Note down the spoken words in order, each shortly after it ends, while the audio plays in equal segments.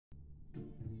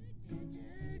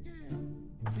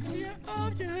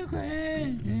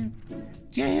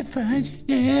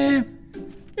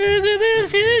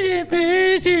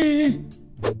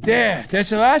There, that's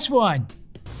the last one.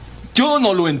 Yo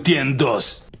no lo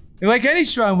entiendo. Like any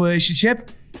strong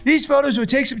relationship, these photos will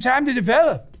take some time to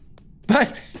develop.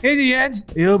 But in the end,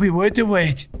 it'll be worth the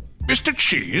wait. Mr.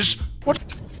 Cheese, what?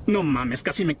 No mames,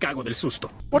 casi me cago del susto.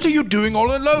 What are you doing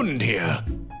all alone in here?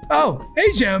 Oh,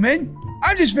 hey gentlemen.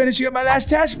 I'm just finishing up my last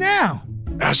task now.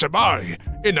 As am I,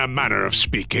 in a manner of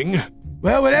speaking.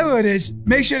 Well, whatever it is,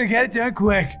 make sure to get it done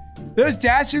quick. Those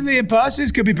dastardly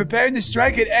imposters could be preparing to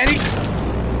strike at any...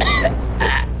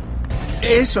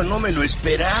 Eso no me lo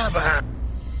esperaba.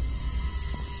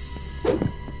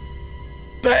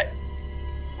 But...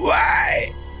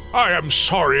 why? I am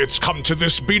sorry it's come to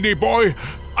this, Beanie Boy.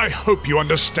 I hope you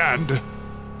understand.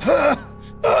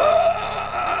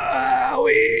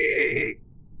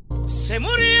 Se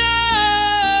murió.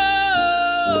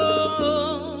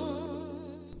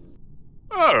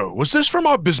 Oh, was this from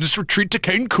our business retreat to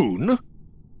Cancun?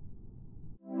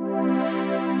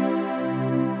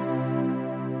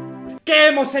 ¿Qué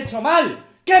hemos hecho mal?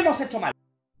 ¿Qué hemos hecho mal?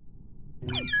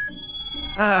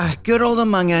 Good old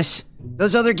Among Us.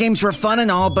 Those other games were fun and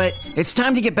all, but it's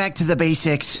time to get back to the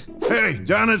basics. Hey,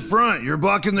 down at front, you're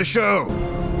blocking the show.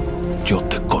 Yo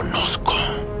te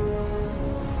conozco.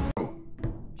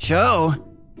 Show?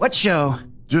 What show?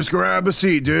 Just grab a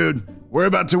seat, dude. We're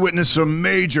about to witness some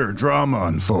major drama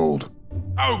unfold.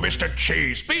 Oh, Mr.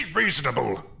 Cheese, be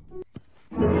reasonable.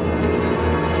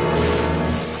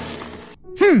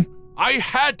 I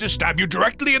had to stab you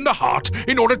directly in the heart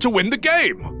in order to win the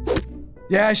game.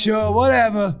 Yeah, sure,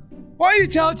 whatever. Why are you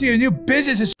telling to your new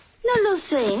business No lo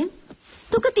sé.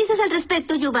 ¿Tú qué piensas al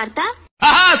respecto, Yubarta?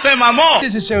 ¡Ajá, se mamó!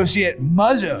 associate,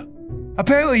 Mother?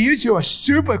 Apparently you two are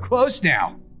super close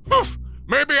now.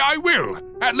 Maybe I will.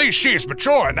 At least she's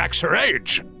mature and acts her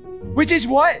age. Which is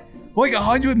what? Like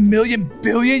 100 million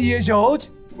billion years old?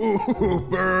 Ooh,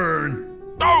 burn.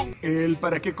 Oh! ¿El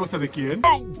para qué cosa de quién?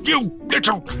 Oh, you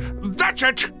little... That's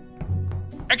it!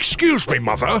 Excuse me,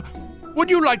 Mother. Would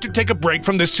you like to take a break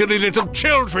from this silly little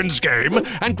children's game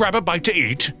and grab a bite to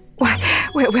eat?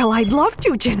 Well, I'd love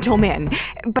to, gentlemen.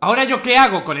 Ahora yo qué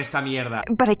hago con esta mierda?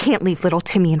 But I can't leave little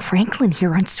Timmy and Franklin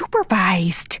here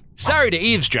unsupervised. Sorry to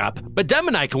eavesdrop, but Dem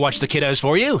and I can watch the kiddos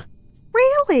for you.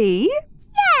 Really?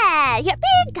 Yeah, your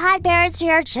being godparents to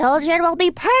your children will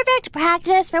be perfect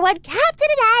practice for when Captain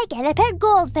and I get a pet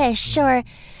goldfish or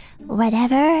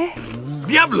whatever.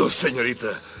 Diablos,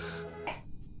 señorita.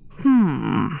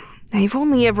 I've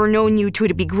only ever known you two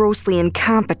to be grossly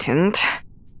incompetent.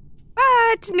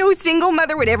 But no single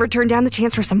mother would ever turn down the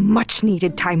chance for some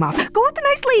much-needed time off. Go with the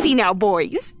nice lady now,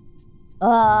 boys. Oh,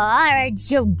 aren't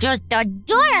you just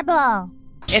adorable?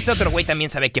 Este otro güey también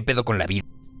sabe qué pedo con la vida.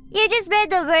 You just made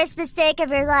the worst mistake of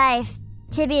your life.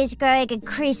 Timmy is growing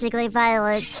increasingly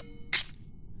violent.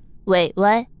 Wait,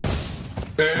 what?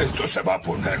 Esto se va a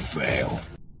poner feo.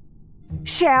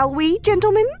 Shall we,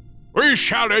 gentlemen? We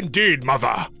shall indeed,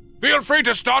 Mother. Feel free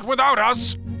to start without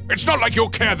us. It's not like you'll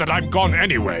care that I'm gone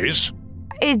anyways.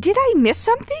 Did I miss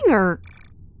something, or...?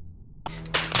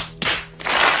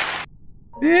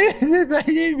 My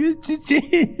name is Mr.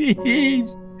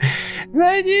 Cheese.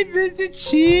 My name is Mr.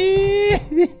 Cheese.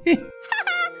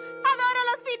 Adoro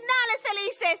los finales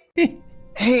felices.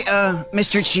 Hey,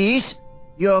 Mr. Cheese?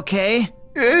 You okay?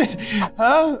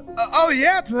 Oh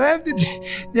yeah, perhaps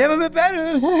never been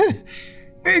better.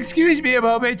 Excuse me a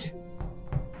moment.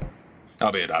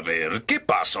 A ver, ¿qué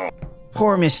pasó?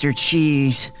 Poor Mr.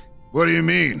 Cheese. What do you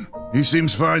mean? He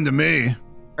seems fine to me.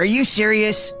 Are you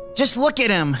serious? Just look at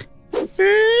him. You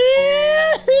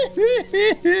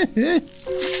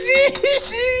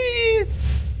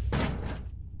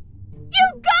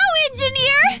go,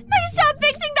 engineer! Nice job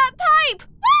fixing that pipe!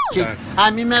 Woo!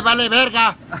 A mí me vale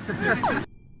verga.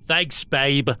 Thanks,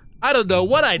 babe. I don't know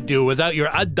what I'd do without your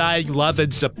undying love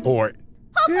and support.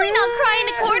 Hopefully not cry in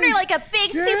a corner like a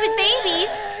big stupid baby.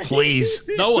 Please,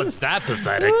 no one's that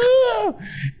pathetic.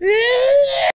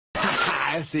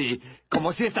 Sí,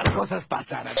 como si estas cosas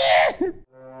pasaran.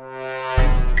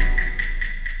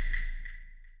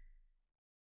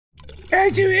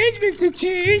 As you age, Mr.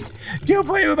 Cheese. Don't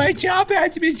play with my chop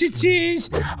hats, Mr. Cheese.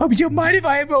 Hope you don't mind if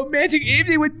I have a romantic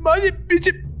evening with Mother,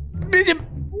 Mr.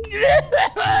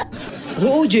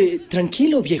 Oye,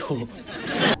 tranquilo, viejo.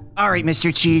 All right,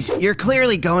 Mr. Cheese, you're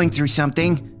clearly going through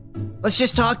something. Let's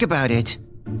just talk about it.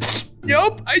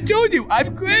 Nope, I told you,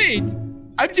 I'm great.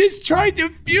 I'm just trying to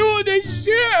fuel the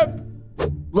ship.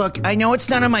 Look, I know it's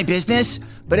none of my business,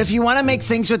 but if you want to make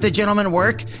things with the gentleman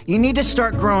work, you need to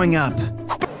start growing up.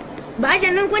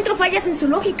 Vaya, no encuentro fallas en su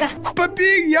lógica. But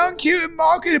being young, cute, and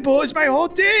marketable is my whole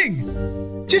thing.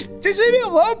 Just leave me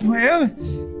alone, player.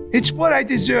 It's what I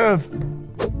deserve.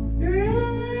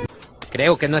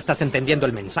 Creo que no estás entendiendo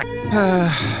el mensaje.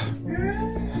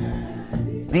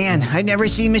 Man, I'd never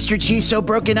seen Mr. Cheese so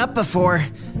broken up before.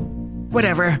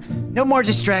 Whatever. No more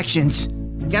distractions.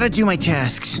 Gotta do my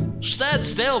tasks. Stand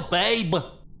still, babe.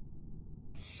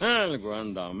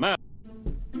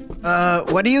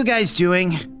 What are you guys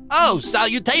doing? Oh,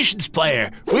 salutations, player.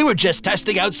 We were just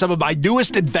testing out some of my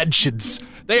newest inventions.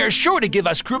 They are sure to give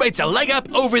us crewmates a leg up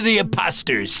over the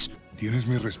imposters. Tienes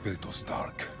mi respeto,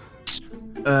 Stark.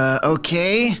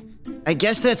 Okay. I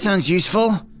guess that sounds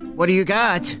useful. What do you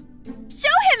got? Show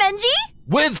him, NG!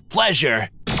 With pleasure.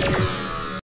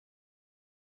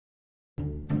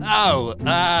 Oh,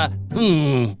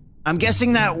 I'm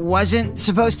guessing that wasn't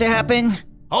supposed to happen?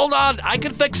 Hold on, I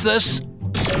can fix this.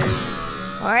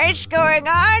 What's going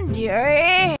on,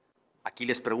 dearie? Aquí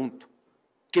les pregunto,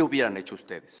 ¿qué hubieran hecho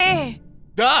ustedes?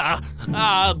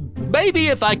 Maybe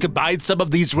if I combine some of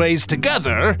these rays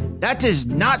together. That does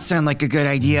not sound like a good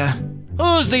idea.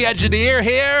 Who's the engineer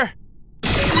here?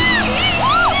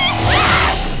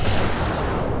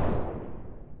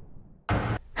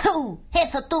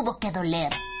 Eso tuvo que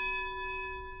doler.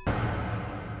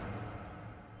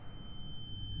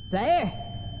 Blair?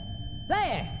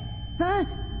 Blair? Huh?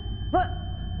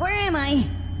 Where am I?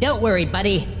 Don't worry,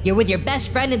 buddy. You're with your best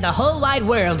friend in the whole wide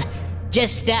world.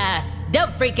 Just,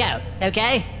 don't freak out,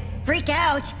 okay? Freak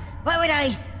out? Why would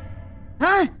I?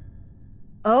 Huh?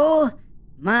 Oh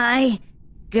my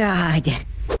God.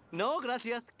 No,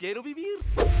 gracias. Quiero vivir.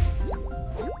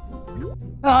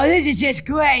 Oh, this is just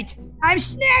great. I'm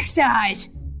snack size.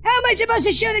 How am I supposed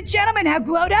to show the gentleman how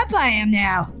grown up I am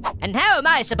now? And how am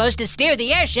I supposed to steer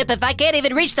the airship if I can't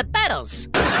even reach the pedals?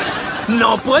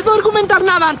 No puedo argumentar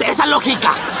nada ante esa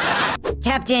lógica.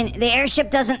 Captain, the airship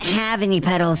doesn't have any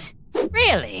pedals.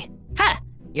 Really? Huh.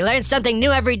 You learn something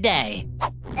new every day.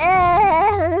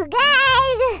 Guys!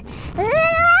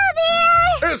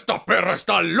 ¡Esta perra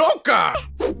está loca!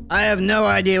 I have no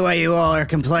idea why you all are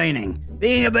complaining.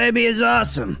 Being a baby is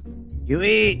awesome. You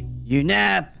eat, you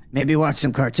nap, maybe watch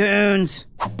some cartoons.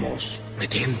 Me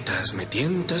tientas,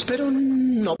 pero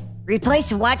no.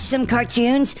 Replace watch some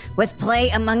cartoons with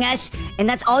play Among Us, and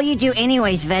that's all you do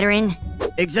anyways, veteran.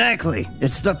 Exactly.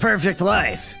 It's the perfect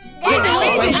life. Yo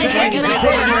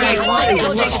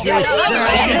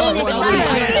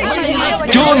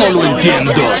no lo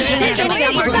entiendo.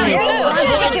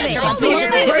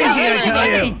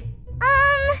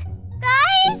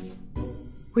 Guys?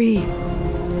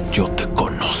 Yo te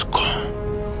conozco.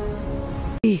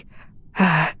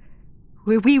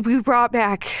 We brought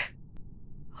back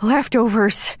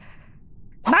leftovers.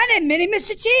 Mine and Mini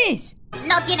Mr. Cheese.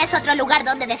 ¿No tienes otro lugar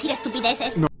donde decir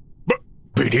estupideces? No.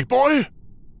 Beanie Boy?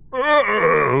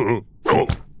 Oh.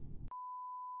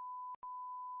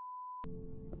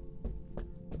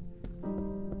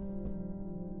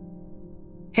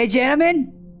 Hey,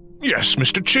 gentlemen? Yes,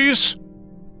 Mr. Cheese?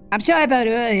 I'm sorry about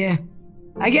earlier.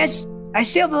 I guess I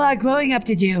still have a lot of growing up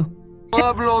to do.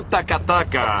 Pablo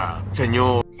Takataka,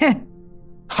 señor.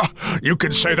 You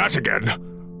can say that again.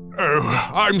 Oh,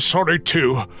 I'm sorry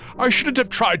too. I shouldn't have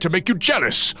tried to make you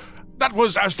jealous. That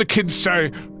was, as the kids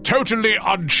say, totally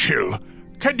unchill.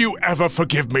 Can you ever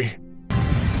forgive me?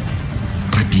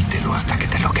 Repítelo hasta que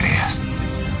te lo creas.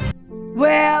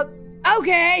 Well,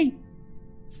 okay.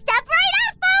 Step right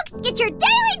up, folks! Get your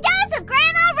daily dose of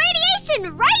grandma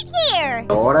radiation right here!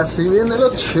 Ahora sí viene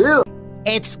lo chill.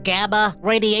 It's gamma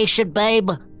radiation, babe.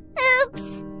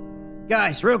 Oops.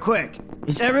 Guys, real quick.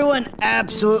 Is everyone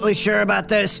absolutely sure about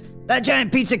this? That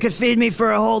giant pizza could feed me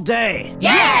for a whole day.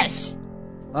 Yes!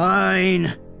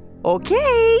 Fine.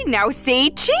 Okay, now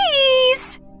say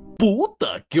cheese.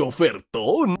 Puta, qué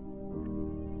ofertón.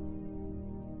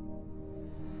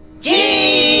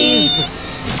 Cheese!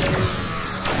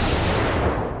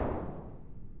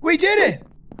 We did it!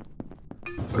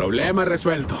 Problema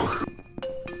resuelto.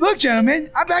 Look,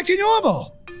 gentlemen, I'm back to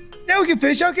normal. Now we can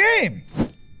finish our game.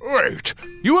 Wait,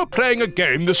 you were playing a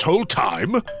game this whole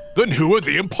time? Then who are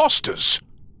the imposters?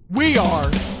 We are.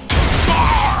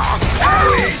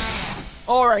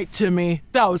 All right, Timmy.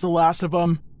 That was the last of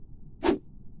them.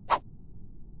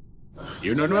 Y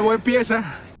uno nuevo empieza.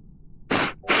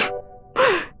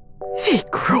 They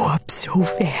grow up so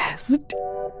fast.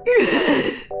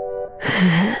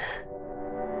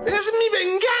 ¡Es mi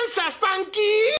venganza!